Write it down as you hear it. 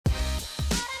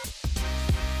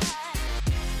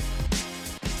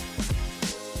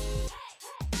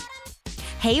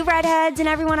Hey, Redheads and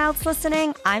everyone else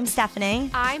listening. I'm Stephanie.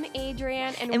 I'm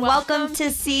Adrienne. And welcome to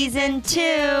Season 2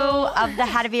 of the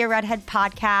How to Be a Redhead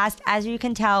podcast. As you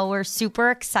can tell, we're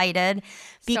super excited.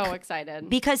 So excited.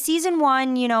 Because Season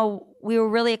 1, we were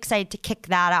really excited to kick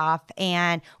that off.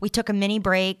 And we took a mini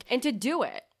break. And to do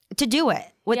it.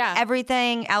 With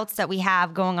everything else that we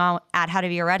have going on at How to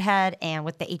Be a Redhead and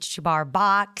with the H2 Bar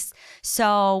box.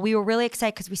 So we were really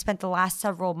excited because we spent the last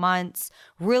several months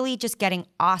really just getting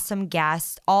awesome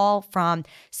guests, all from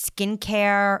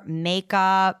skincare,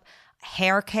 makeup,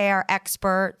 hair care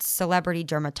experts, celebrity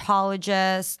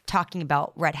dermatologists, talking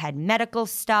about redhead medical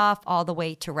stuff, all the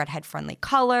way to redhead friendly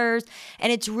colors.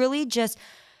 And it's really just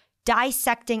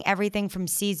dissecting everything from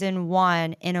Season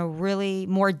 1 in a really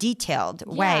more detailed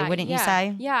way, wouldn't you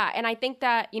say? Yeah, and I think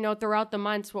that, throughout the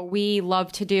months, what we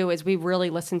love to do is we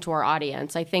really listen to our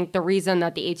audience. I think the reason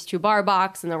that the H2 Bar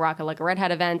box and the Rock It Like a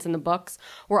Redhead events and the books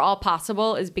were all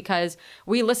possible is because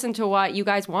we listened to what you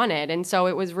guys wanted. And so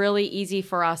it was really easy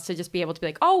for us to just be able to be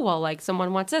like, oh, well, like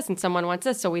someone wants this and someone wants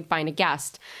this, so we'd find a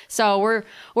guest. So we're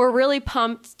really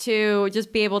pumped to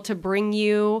just be able to bring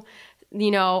you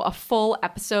a full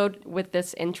episode with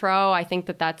this intro. I think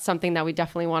that that's something that we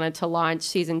definitely wanted to launch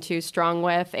Season 2 strong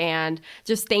with. And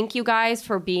just thank you guys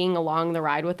for being along the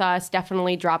ride with us.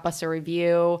 Definitely drop us a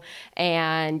review.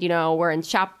 And, we're in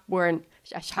Shopify.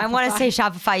 I want to say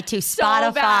Shopify too.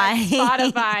 Spotify.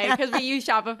 Spotify, because we use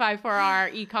Shopify for our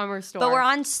e-commerce store. But we're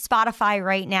on Spotify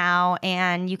right now,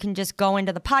 and you can just go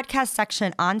into the podcast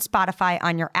section on Spotify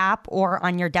on your app or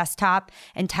on your desktop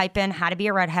and type in How to Be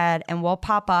a Redhead, and we'll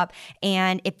pop up.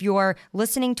 And if you're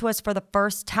listening to us for the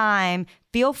first time,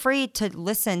 feel free to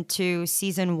listen to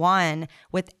Season 1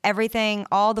 with everything,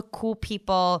 all the cool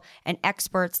people and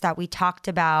experts that we talked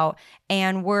about.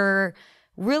 And we're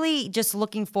really just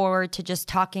looking forward to just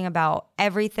talking about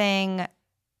everything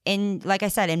in, like I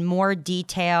said, in more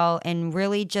detail, and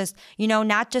really just,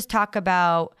 not just talk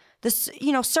about this,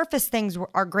 surface things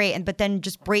are great, but then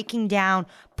just breaking down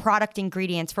product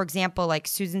ingredients. For example, like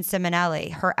Susan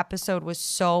Simonelli, her episode was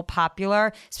so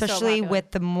popular, especially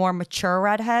with the more mature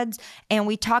redheads. And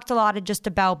we talked a lot of just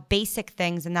about basic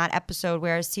things in that episode,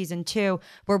 whereas Season 2,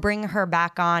 we're bringing her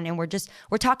back on and we're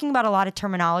talking about a lot of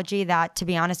terminology that, to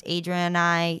be honest, Adrienne and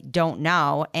I don't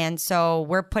know. And so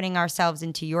we're putting ourselves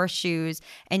into your shoes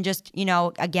and just,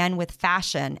 again, with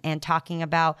fashion and talking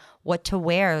about what to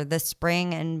wear this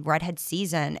spring and redhead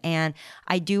season. And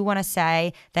I do want to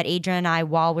say that Adrienne and I,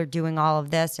 while we're doing all of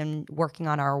this and working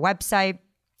on our website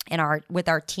and with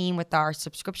our team, with our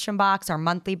subscription box, our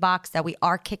monthly box, that we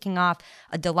are kicking off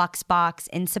a deluxe box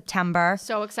in September.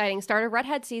 So exciting. Start of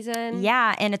redhead season.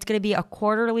 Yeah, and it's going to be a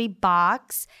quarterly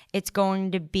box. It's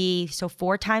going to be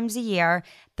 4 times a year.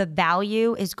 The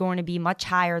value is going to be much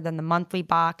higher than the monthly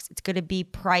box. It's going to be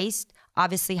priced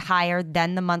obviously higher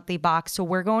than the monthly box. So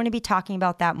we're going to be talking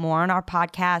about that more on our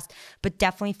podcast, but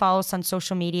definitely follow us on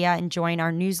social media and join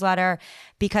our newsletter,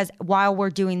 because while we're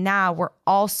doing that, we're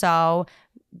also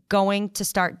going to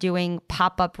start doing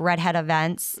pop-up redhead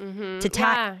events to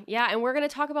yeah, and we're going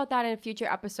to talk about that in future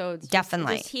episodes.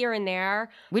 Definitely. Just here and there.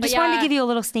 We just wanted to give you a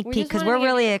little sneak peek because we're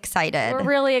really excited. We're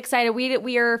really excited.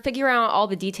 We are figuring out all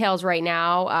the details right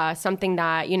now. Something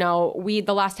that,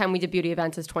 the last time we did beauty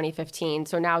events is 2015.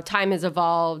 So now time has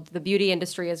evolved. The beauty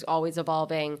industry is always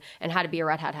evolving, and How to Be a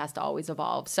Redhead has to always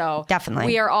evolve. So definitely,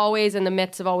 we are always in the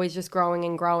midst of always just growing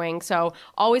and growing. So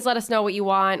always let us know what you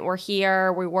want. We're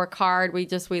here. We work hard.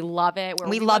 We love it.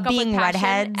 We love being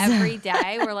redheads every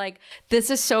day. We're like,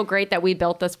 this is so great that we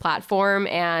built this platform,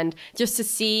 and just to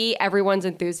see everyone's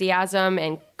enthusiasm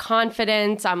and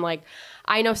confidence.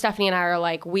 I know Stephanie and I are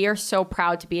like, we are so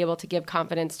proud to be able to give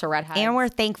confidence to redheads. And we're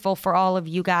thankful for all of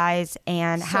you guys,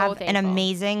 and an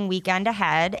amazing weekend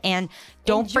ahead. And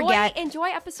don't forget, enjoy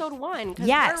episode 1. Because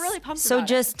we're really pumped about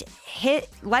just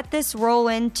let this roll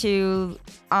into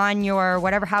on your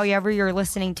however you're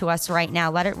listening to us right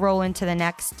now. Let it roll into the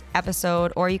next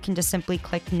episode, or you can just simply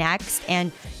click next,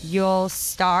 and you'll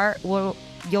start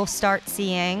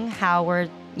seeing how we're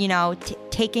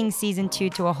taking Season 2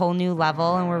 to a whole new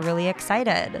level, and we're really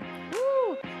excited.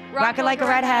 Woo! Rock it like a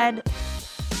redhead.